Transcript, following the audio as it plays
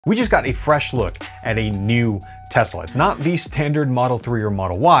We just got a fresh look at a new Tesla. It's not the standard Model 3 or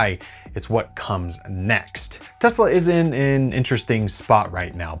Model Y, it's what comes next. Tesla is in an interesting spot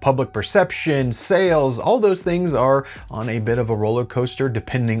right now. Public perception, sales, all those things are on a bit of a roller coaster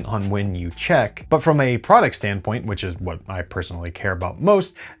depending on when you check. But from a product standpoint, which is what I personally care about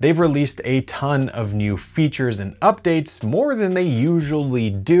most, they've released a ton of new features and updates, more than they usually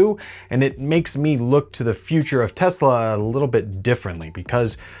do. And it makes me look to the future of Tesla a little bit differently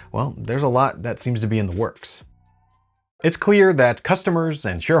because, well, there's a lot that seems to be in the works. It's clear that customers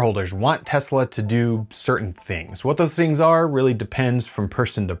and shareholders want Tesla to do certain things. What those things are really depends from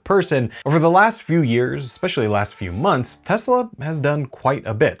person to person. Over the last few years, especially the last few months, Tesla has done quite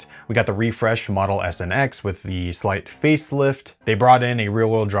a bit. We got the refreshed Model S and X with the slight facelift. They brought in a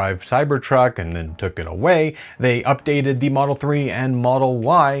rear-wheel drive Cybertruck and then took it away. They updated the Model 3 and Model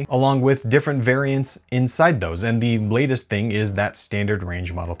Y along with different variants inside those. And the latest thing is that standard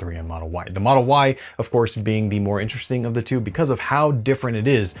range Model 3 and Model Y. The Model Y, of course, being the more interesting of the two because of how different it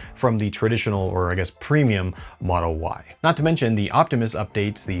is from the traditional, or I guess premium, Model Y. Not to mention the Optimus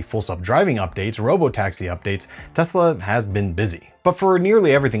updates, the full self-driving updates, robotaxi updates. Tesla has been busy. But for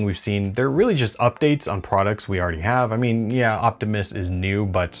nearly everything we've seen, they're really just updates on products we already have. I mean, yeah, Optimus is new,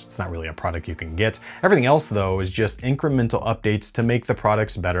 but it's not really a product you can get. Everything else, though, is just incremental updates to make the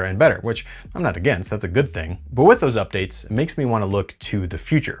products better and better, which I'm not against, that's a good thing. But with those updates, it makes me want to look to the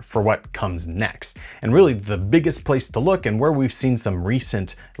future for what comes next. And really the biggest place to look and where we've seen some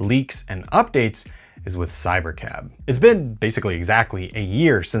recent leaks and updates is with Cybercab. It's been basically exactly a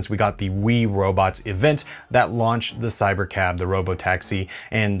year since we got the We Robots event that launched the Cybercab, the robotaxi,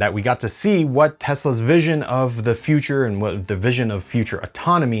 and that we got to see what Tesla's vision of the future and what the vision of future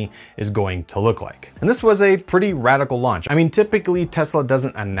autonomy is going to look like. And this was a pretty radical launch. I mean, typically Tesla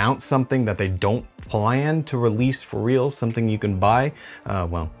doesn't announce something that they don't plan to release for real, something you can buy,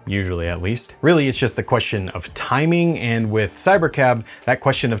 well, usually at least. Really, it's just a question of timing, and with Cybercab, that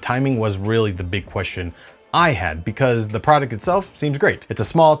question of timing was really the big question I had, because the product itself seems great. It's a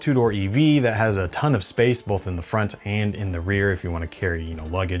small two-door EV that has a ton of space both in the front and in the rear if you want to carry,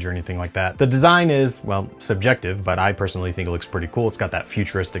 luggage or anything like that. The design is, well, subjective, but I personally think it looks pretty cool. It's got that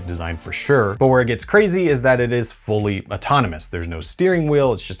futuristic design for sure. But where it gets crazy is that it is fully autonomous. There's no steering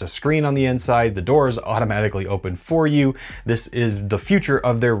wheel. It's just a screen on the inside. The doors automatically open for you. This is the future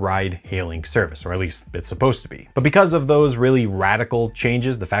of their ride-hailing service, or at least it's supposed to be. But because of those really radical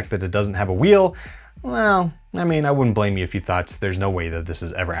changes, the fact that it doesn't have a wheel, well, I mean, I wouldn't blame you if you thought there's no way that this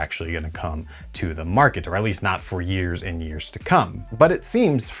is ever actually going to come to the market, or at least not for years and years to come. But it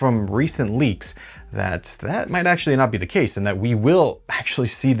seems from recent leaks that that might actually not be the case, and that we will actually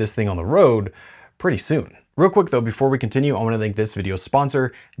see this thing on the road pretty soon. Real quick though, before we continue, I want to thank this video's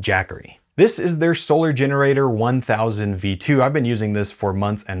sponsor, Jackery. This is their Solar Generator 1000 V2. I've been using this for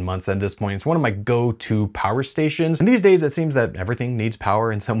months and months at this point. It's one of my go-to power stations. And these days it seems that everything needs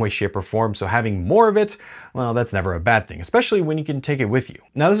power in some way, shape, or form. So having more of it, well, that's never a bad thing, especially when you can take it with you.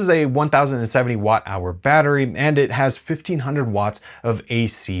 Now this is a 1070 watt-hour battery, and it has 1500 watts of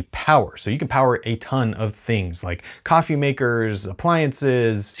AC power. So you can power a ton of things like coffee makers,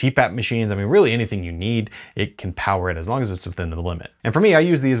 appliances, CPAP machines. I mean, really anything you need, it can power it as long as it's within the limit. And for me, I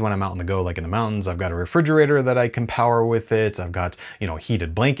use these when I'm out on the go, like in the mountains. I've got a refrigerator that I can power with it. I've got, a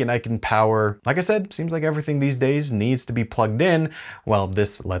heated blanket I can power. Like I said, seems like everything these days needs to be plugged in. Well,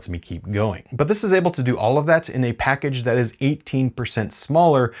 this lets me keep going. But this is able to do all of that in a package that is 18%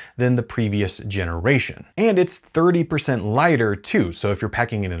 smaller than the previous generation. And it's 30% lighter too. So if you're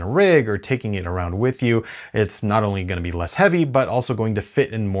packing it in a rig or taking it around with you, it's not only going to be less heavy, but also going to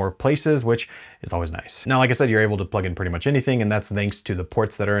fit in more places, which is always nice. Now, like I said, you're able to plug in pretty much anything, and that's thanks to the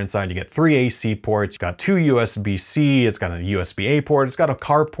ports that are inside. You get 3 AC ports, you've got 2 USB-C, it's got a USB-A port, it's got a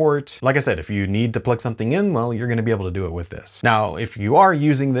car port. Like I said, if you need to plug something in, well, you're gonna be able to do it with this. Now, if you are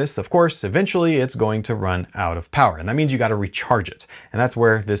using this, of course, eventually it's going to run out of power, and that means you gotta recharge it. And that's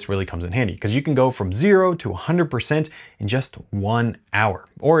where this really comes in handy, because you can go from 0 to 100% in just 1 hour.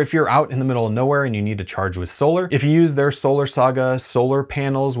 Or if you're out in the middle of nowhere and you need to charge with solar, if you use their Solar Saga solar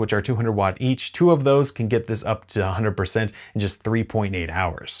panels, which are 200 watt each, 2 of those can get this up to 100% in just 3.8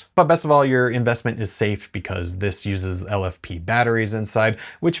 hours. But best of all, your investment is safe because this uses LFP batteries inside,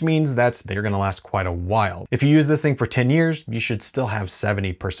 which means that they're gonna last quite a while. If you use this thing for 10 years, you should still have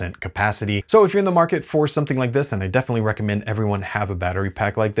 70% capacity. So if you're in the market for something like this, and I definitely recommend everyone have a battery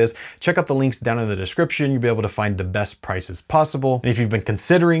pack like this, check out the links down in the description. You'll be able to find the best prices possible. And if you've been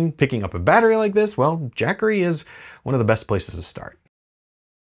considering picking up a battery like this, well, Jackery is one of the best places to start.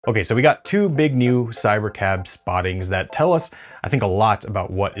 Okay, so we got two big new Cybercab spottings that tell us, I think, a lot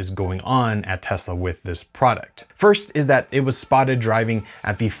about what is going on at Tesla with this product. First is that it was spotted driving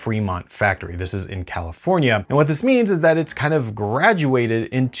at the Fremont Factory. This is in California. And what this means is that it's kind of graduated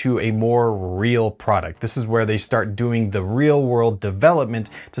into a more real product. This is where they start doing the real world development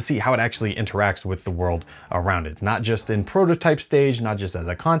to see how it actually interacts with the world around it. Not just in prototype stage, not just as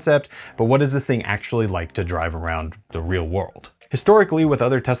a concept, but what is this thing actually like to drive around the real world? Historically, with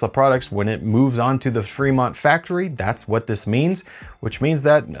other Tesla products, when it moves on to the Fremont Factory, that's what this means, which means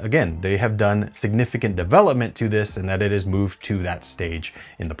that, again, they have done significant development to this and that it has moved to that stage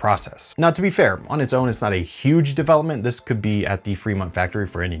in the process. Now, to be fair, on its own, it's not a huge development. This could be at the Fremont Factory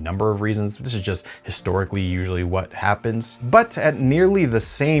for any number of reasons. This is just historically usually what happens. But at nearly the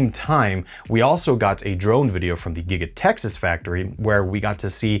same time, we also got a drone video from the Giga Texas factory where we got to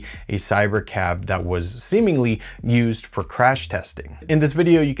see a Cybercab that was seemingly used for crash testing. In this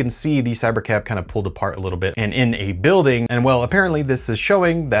video, you can see the Cybercab kind of pulled apart a little bit and in a building. And well, apparently this is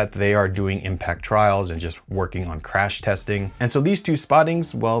showing that they are doing impact trials and just working on crash testing. And so these two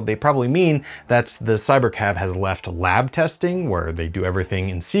spottings, well, they probably mean that the Cybercab has left lab testing where they do everything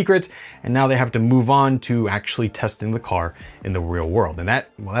in secret. And now they have to move on to actually testing the car in the real world. And that,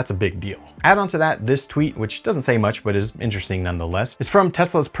 well, that's a big deal. Add on to that this tweet, which doesn't say much, but is interesting nonetheless, is from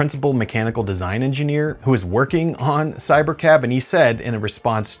Tesla's principal mechanical design engineer who is working on Cybercab. And he said in a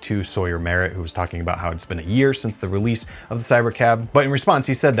response to Sawyer Merritt, who was talking about how it's been a year since the release of the Cybercab, but in response,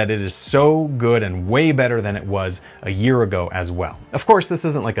 he said that it is so good and way better than it was a year ago as well. Of course, this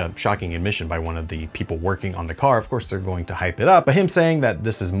isn't like a shocking admission by one of the people working on the car. Of course, they're going to hype it up, but him saying that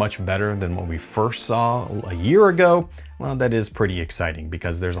this is much better than what we first saw a year ago, well, that is pretty exciting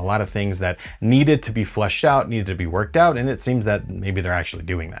because there's a lot of things that needed to be fleshed out, needed to be worked out, and it seems that maybe they're actually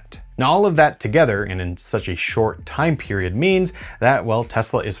doing that. Now, all of that together and in such a short time period means that, well,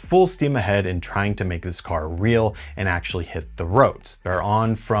 Tesla is full steam ahead in trying to make this car real and actually hit the roads. They're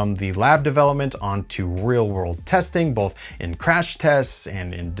on from the lab development onto real world testing, both in crash tests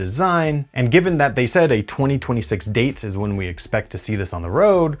and in design. And given that they said a 2026 date is when we expect to see this on the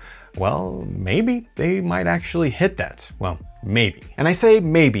road, well, maybe they might actually hit that. Well, maybe. And I say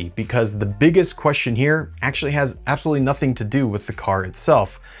maybe because the biggest question here actually has absolutely nothing to do with the car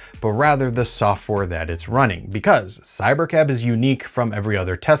itself, but rather the software that it's running, because Cybercab is unique from every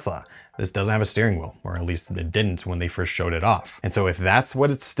other Tesla. This doesn't have a steering wheel, or at least it didn't when they first showed it off. And so if that's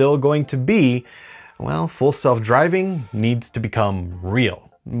what it's still going to be, well, full self-driving needs to become real.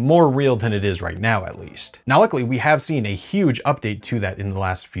 More real than it is right now, at least. Now, luckily, we have seen a huge update to that in the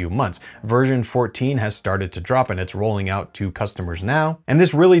last few months. Version 14 has started to drop and it's rolling out to customers now. And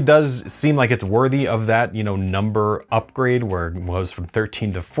this really does seem like it's worthy of that, number upgrade where it was from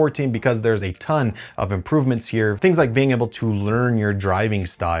 13 to 14, because there's a ton of improvements here. Things like being able to learn your driving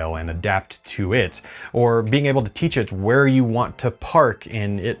style and adapt to it, or being able to teach it where you want to park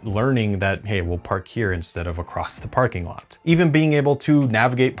and it learning that, hey, we'll park here instead of across the parking lot. Even being able to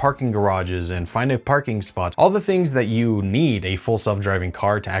navigate parking garages and find a parking spot. All the things that you need a full self-driving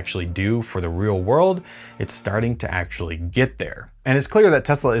car to actually do for the real world, it's starting to actually get there. And it's clear that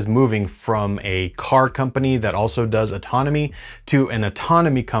Tesla is moving from a car company that also does autonomy to an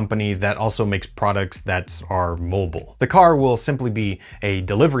autonomy company that also makes products that are mobile. The car will simply be a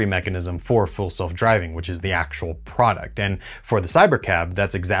delivery mechanism for full self-driving, which is the actual product. And for the Cybercab,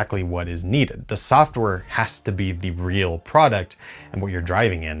 that's exactly what is needed. The software has to be the real product, and what you're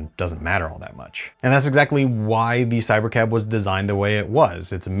driving in doesn't matter all that much. And that's exactly why the Cybercab was designed the way it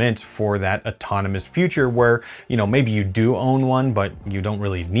was. It's meant for that autonomous future where, maybe you do own one, but you don't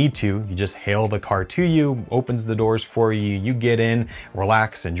really need to. You just hail the car to you, opens the doors for you, you get in,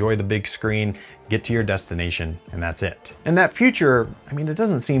 relax, enjoy the big screen, get to your destination, and that's it. And that future, it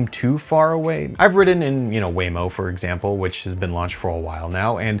doesn't seem too far away. I've ridden in, Waymo, for example, which has been launched for a while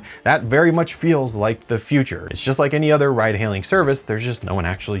now, and that very much feels like the future. It's just like any other ride-hailing service, there's just no one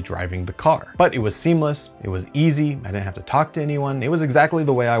actually driving the car. But it was seamless, it was easy, I didn't have to talk to anyone. It was exactly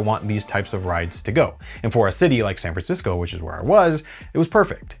the way I want these types of rides to go. And for a city like San Francisco, which is where I was, it was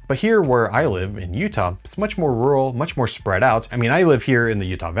perfect. But here where I live in Utah, it's much more rural, much more spread out. I live here in the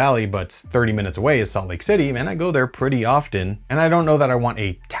Utah Valley, but 30 minutes away is Salt Lake City, and I go there pretty often. And I don't know that I want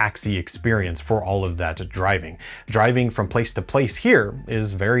a taxi experience for all of that driving. Driving from place to place here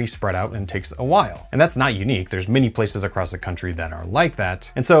is very spread out and takes a while. And that's not unique. There's many places across the country that are like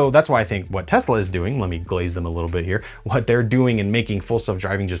that. And so that's why I think what Tesla is doing, let me glaze them a little bit here, what they're doing in making full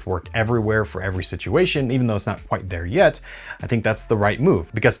self-driving just work everywhere for every situation, even though it's not quite there yet, I think that's the right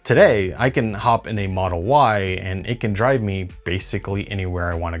move. Because today I can hop in a Model Y and it can drive me basically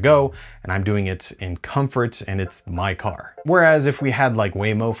anywhere I want to go, and I'm doing it it in comfort and it's my car. Whereas if we had like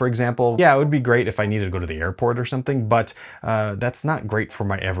Waymo, for example, yeah, it would be great if I needed to go to the airport or something, but that's not great for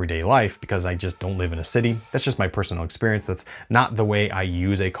my everyday life because I just don't live in a city. That's just my personal experience. That's not the way I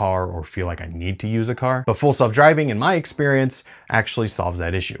use a car or feel like I need to use a car. But full self-driving, in my experience, actually solves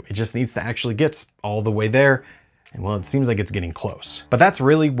that issue. It just needs to actually get all the way there. And well, it seems like it's getting close. But that's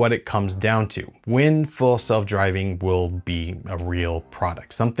really what it comes down to. When full self-driving will be a real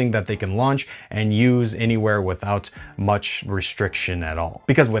product, something that they can launch and use anywhere without much restriction at all.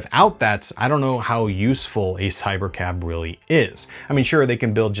 Because without that, I don't know how useful a Cybercab really is. I mean, sure, they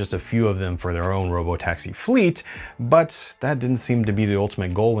can build just a few of them for their own robotaxi fleet, but that didn't seem to be the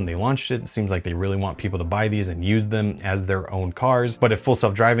ultimate goal when they launched it. It seems like they really want people to buy these and use them as their own cars. But if full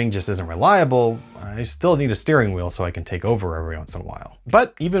self-driving just isn't reliable, I still need a steering wheel so I can take over every once in a while.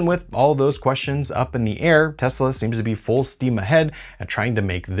 But even with all those questions up in the air, Tesla seems to be full steam ahead at trying to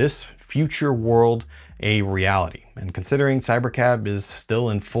make this future world a reality. And considering Cybercab is still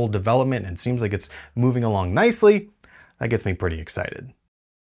in full development and seems like it's moving along nicely, that gets me pretty excited.